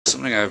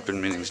something I've been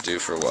meaning to do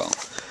for a while.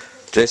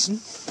 Jason,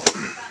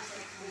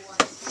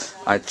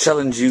 I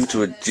challenge you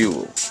to a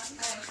duel.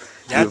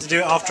 You had to do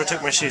it after I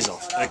took my shoes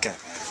off. Okay.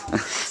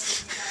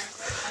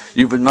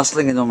 You've been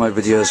muscling in on my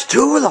videos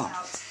too long.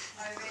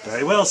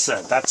 Very well,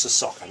 sir. That's a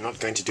sock. I'm not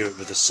going to do it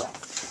with a sock.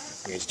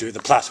 I'm going to do it with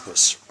the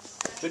platypus.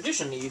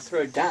 Traditionally, you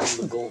throw down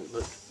the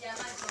gauntlet.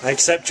 I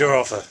accept your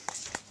offer.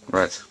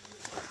 Right.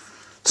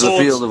 To Swords,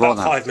 the field of about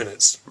honour. 5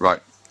 minutes.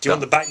 Right. Do you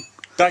want the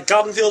back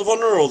garden field of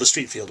honour or the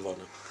street field of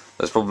honour?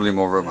 There's probably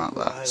more room out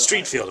there.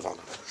 Street field of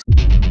honour.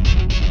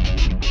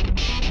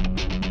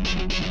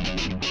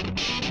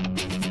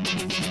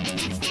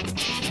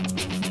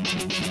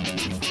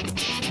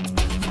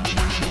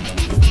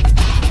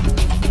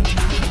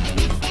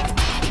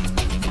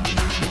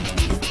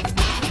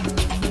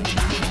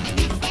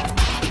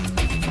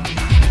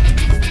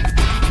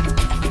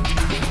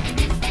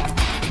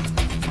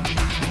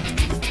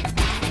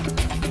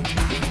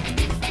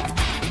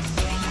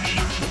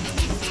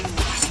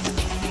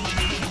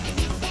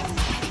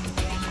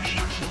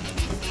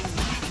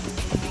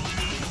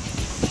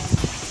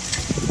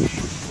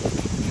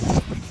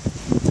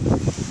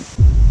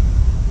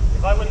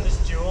 If I win this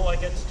duel, I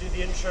get to do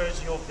the intro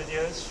to your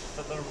videos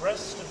for the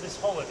rest of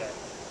this holiday.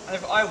 And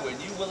if I win,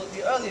 you will at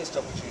the earliest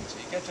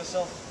opportunity get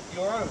yourself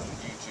your own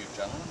YouTube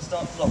channel and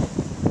start vlogging.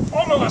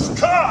 Ominous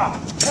car!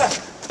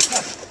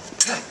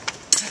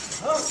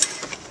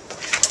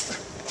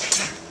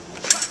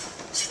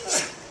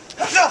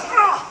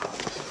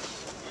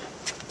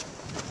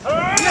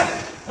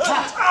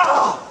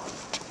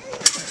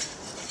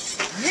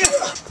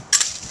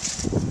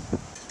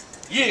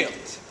 Yield!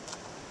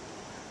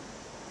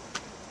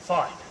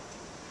 Fine.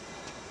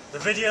 The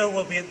video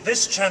will be at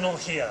this channel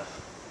here.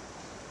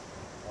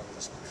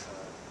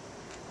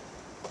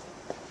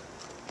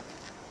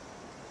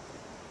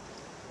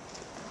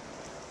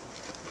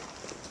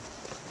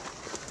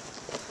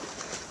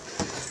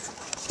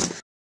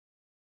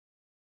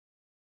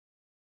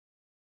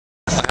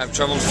 I have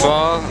travelled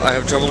far, I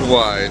have travelled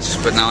wide,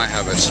 but now I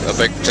have it. A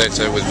baked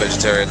potato with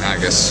vegetarian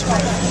haggis.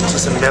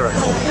 It's a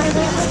miracle.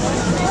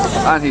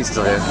 And he's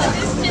still here.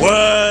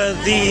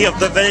 Worthy of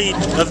the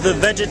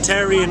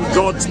vegetarian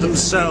gods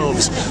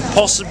themselves.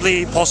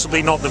 Possibly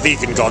not the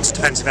vegan gods,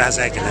 depends if it has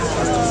egg in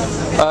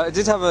it. It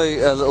did have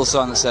a little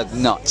sign that said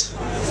nut.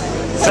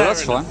 So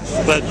that's fine.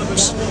 But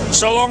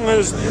so long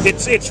as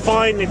it's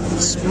fine,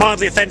 it's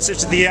mildly offensive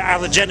to the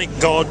allergenic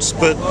gods,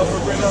 but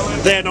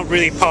they're not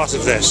really part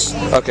of this.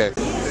 Okay.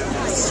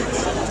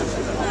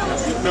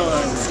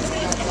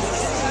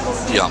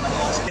 Yum.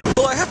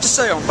 Well, I have to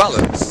say, on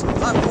balance,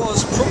 that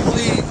was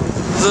probably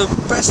the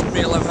best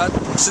meal I've had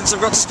since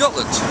I've got to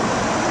Scotland.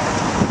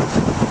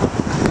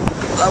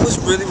 That was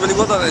really, really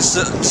well done. It's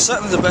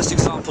certainly the best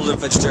example of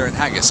vegetarian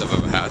haggis I've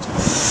ever had.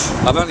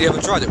 I've only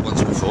ever tried it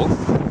once before.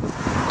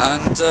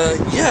 And,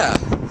 yeah,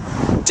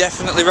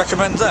 definitely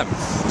recommend them.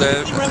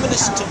 They're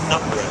Reminiscent of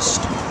nut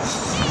roast.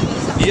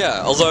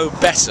 Yeah, although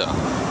better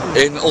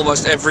in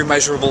almost every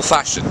measurable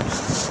fashion.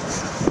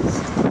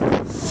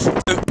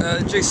 So,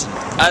 Jason,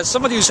 as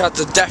somebody who's had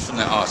the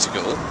definite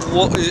article,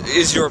 what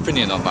is your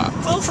opinion on that?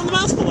 Well, from the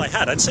mouthful I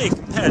had, I'd say it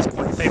compares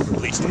quite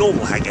favourably to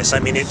normal haggis. I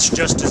mean, it's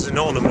just as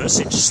anonymous,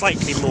 it's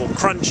slightly more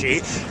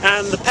crunchy,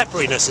 and the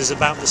pepperiness is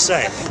about the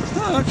same.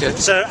 Oh, okay.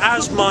 So,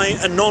 as my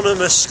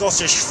anonymous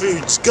Scottish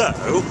foods go,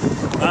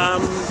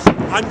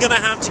 I'm going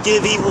to have to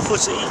give equal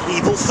footing to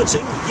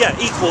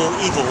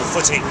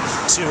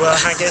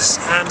haggis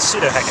and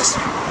pseudo-haggis.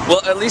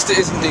 Well, at least it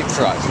isn't deep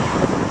fried.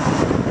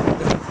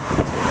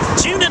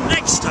 Tune in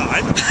next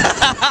time.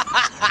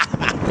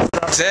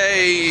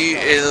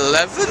 Day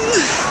 11?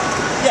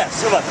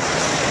 Yes, 11.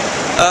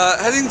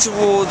 Heading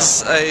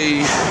towards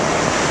a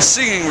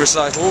singing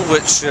recital,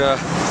 which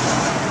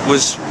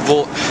was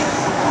bought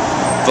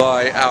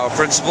by our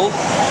principal,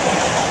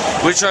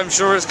 which I'm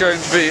sure is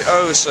going to be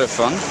oh so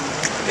fun.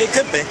 It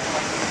could be.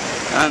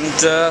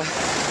 And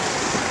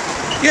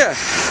yeah,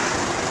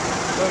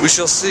 we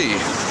shall see.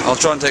 I'll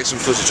try and take some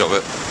footage of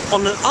it.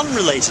 On an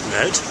unrelated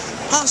note,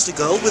 past a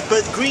girl with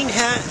both green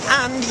hair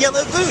and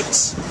yellow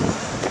boots.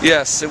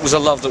 Yes, it was a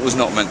love that was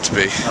not meant to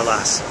be.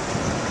 Alas.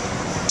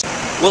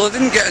 Well, I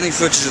didn't get any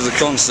footage of the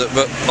concert,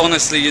 but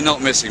honestly, you're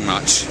not missing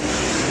much.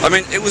 I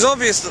mean, it was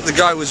obvious that the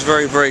guy was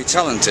very, very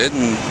talented,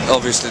 and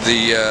obviously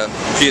the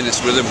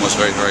pianist with him was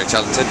very, very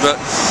talented, but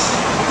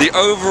the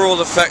overall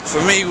effect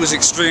for me was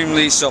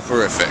extremely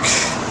soporific.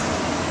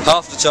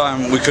 Half the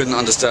time we couldn't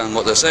understand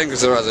what they're saying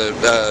because they're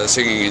either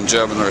singing in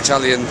German or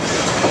Italian,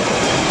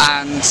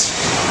 and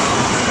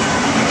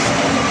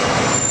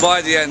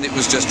by the end it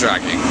was just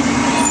dragging.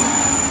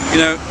 You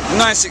know,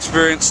 nice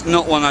experience,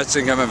 not one I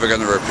think I'm ever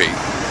going to repeat.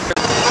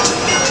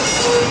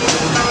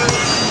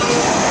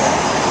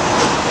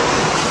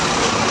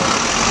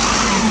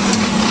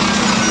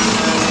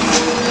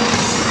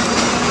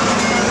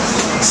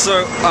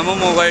 So I'm on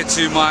my way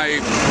to my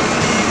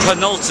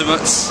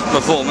penultimate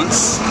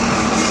performance,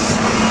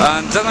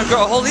 and then I've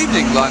got a whole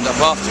evening lined up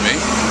after me.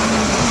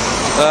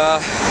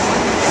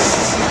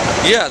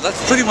 yeah,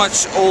 that's pretty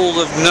much all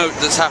of note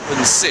that's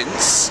happened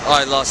since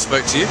I last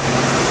spoke to you.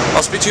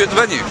 I'll speak to you at the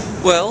venue.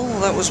 Well,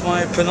 that was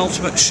my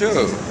penultimate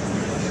show.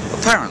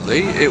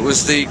 Apparently, it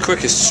was the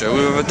quickest show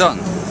we've ever done.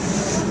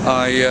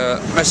 I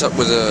met up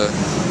with a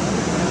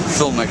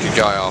filmmaker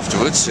guy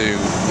afterwards, who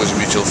was a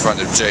mutual friend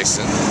of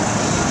Jason,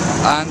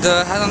 and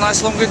had a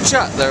nice long good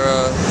chat. There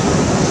are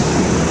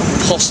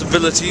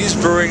possibilities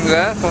brewing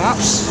there,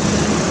 perhaps.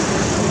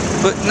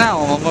 But now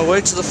I'm on my way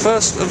to the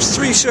first of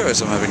 3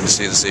 shows I'm having to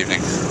see this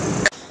evening.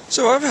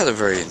 So I've had a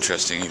very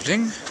interesting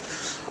evening.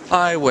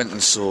 I went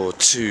and saw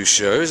 2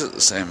 shows at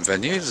the same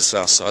venue, the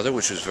Southsider,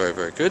 which was very,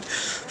 very good.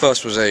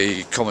 First was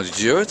a comedy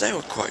duo. They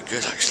were quite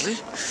good, actually.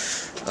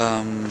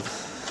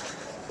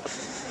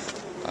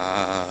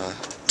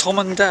 Tom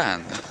and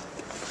Dan.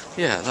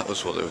 Yeah, that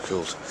was what they were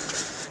called.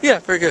 Yeah,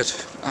 very good.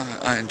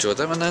 I enjoyed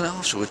them. And then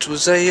afterwards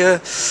was a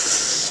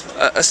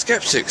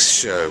skeptics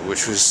show,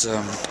 which was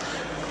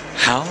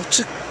how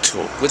to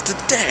talk with the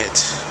dead,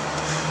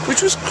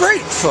 which was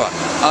great fun.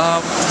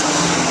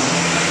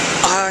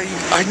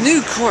 I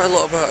knew quite a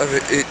lot about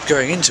it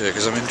going into it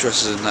because I'm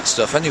interested in that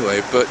stuff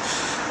anyway, but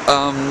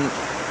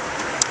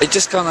it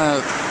just kind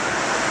of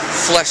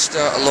fleshed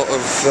out a lot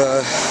of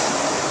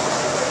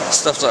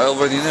stuff that I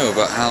already knew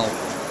about how,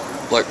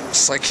 like,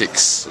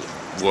 psychics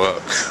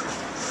work,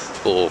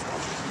 or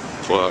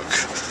work.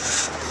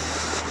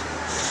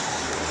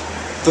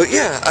 But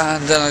yeah,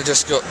 and then I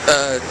just got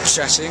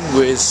chatting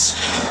with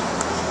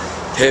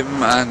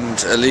him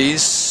and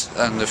Elise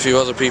and a few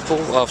other people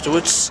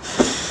afterwards.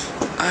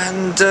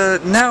 And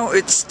now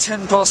it's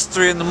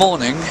 3:10 in the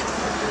morning,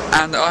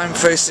 and I'm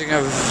facing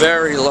a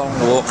very long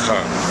walk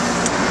home.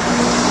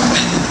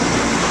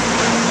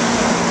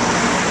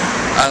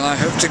 And I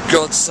hope to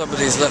God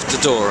somebody's left the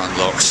door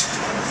unlocked.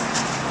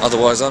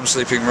 Otherwise I'm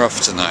sleeping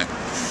rough tonight.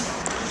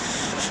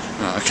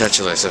 I'll catch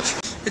you later.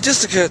 It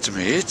just occurred to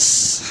me,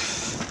 it's,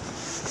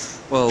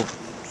 well,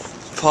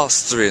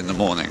 past 3 in the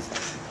morning.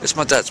 It's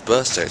my dad's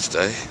birthday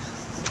today.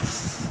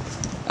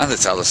 And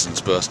it's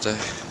Alison's birthday.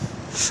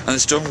 And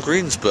it's John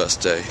Green's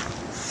birthday.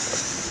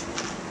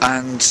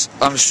 And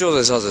I'm sure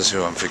there's others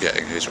who I'm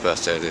forgetting whose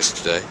birthday it is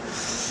today.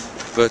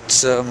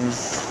 But,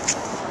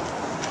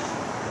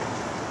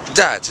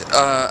 Dad,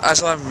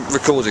 as I'm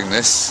recording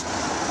this,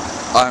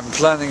 I'm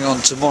planning on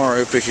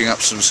tomorrow picking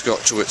up some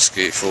Scotch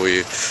whiskey for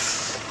you.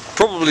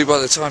 Probably by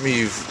the time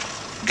you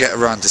get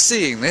around to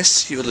seeing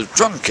this, you'll have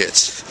drunk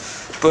it.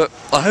 But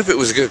I hope it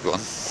was a good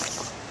one.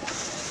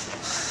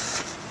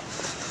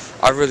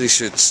 I really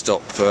should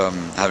stop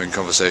having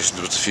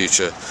conversations with the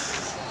future.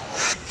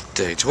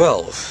 Day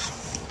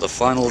 12, the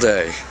final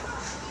day.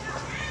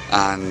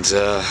 And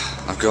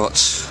I've got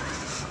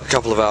a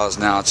couple of hours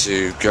now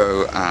to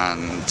go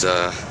and,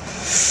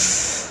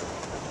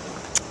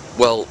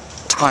 well,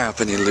 tie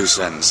up any loose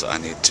ends that I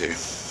need to.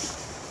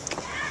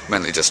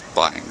 Mainly just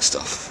buying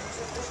stuff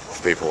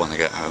for people when they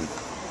get home.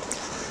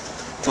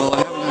 Well, I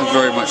haven't had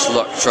very much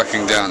luck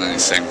tracking down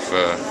anything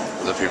for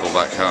the people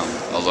back home,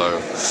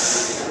 although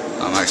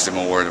I'm actually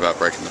more worried about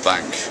breaking the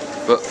bank.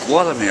 But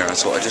while I'm here, I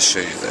thought I'd just show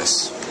you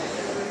this.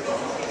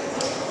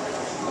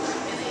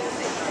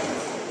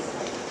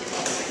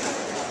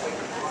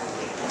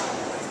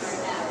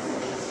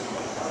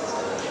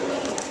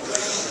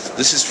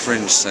 This is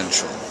Fringe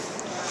Central.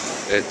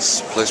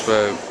 It's a place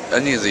where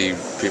any of the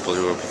people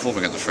who are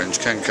performing at the Fringe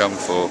can come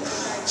for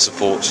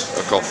support,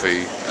 a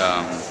coffee,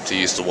 to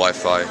use the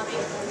Wi-Fi,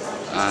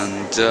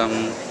 and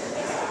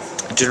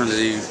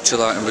generally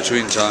chill out in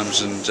between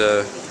times and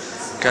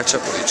catch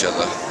up with each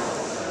other.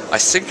 I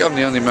think I'm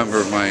the only member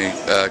of my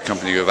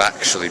company who have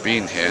actually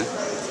been here,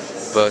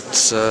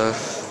 but no,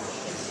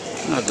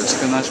 it looks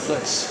like a nice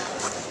place.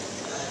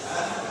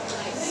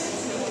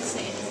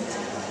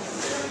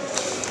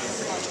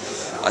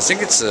 I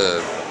think it's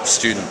a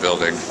student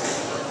building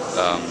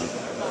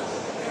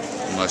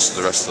most of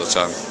the rest of the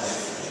time.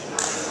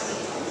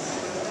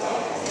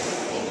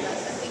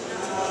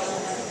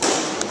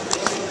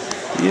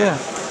 Yeah.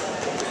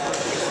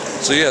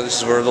 So yeah, this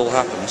is where it all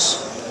happens.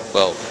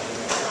 Well,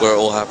 where it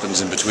all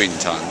happens in between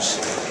times.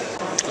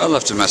 I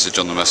left a message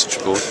on the message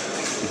board.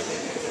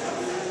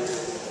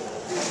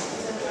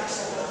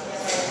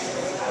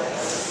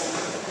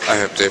 I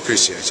hope they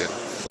appreciate it.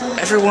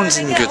 Everyone's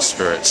in good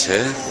spirits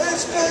here.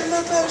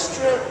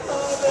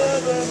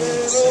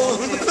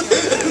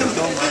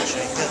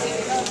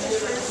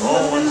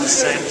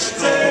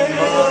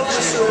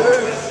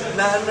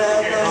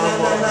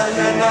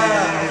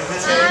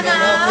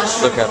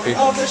 Look happy.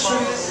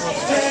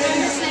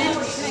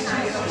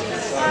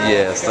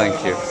 Yes,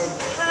 thank you.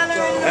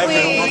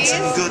 Everyone's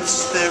in good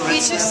spirits. We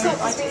just thought,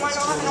 I think why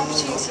not have an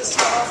opportunity to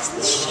start after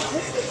the show?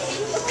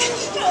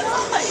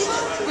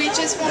 We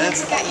just wanted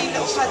to get you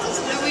little presents.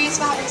 Louise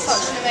for having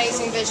such an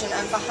amazing vision,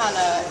 and for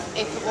Hannah,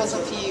 if it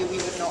wasn't for you, we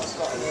would not have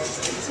got it. We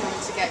just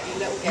wanted to get you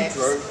little gifts,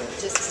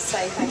 just to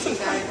say thank you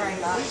very, very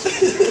much.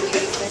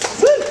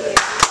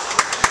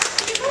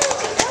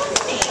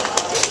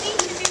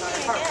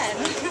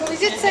 We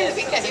did say that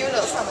we'd get you a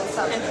little something.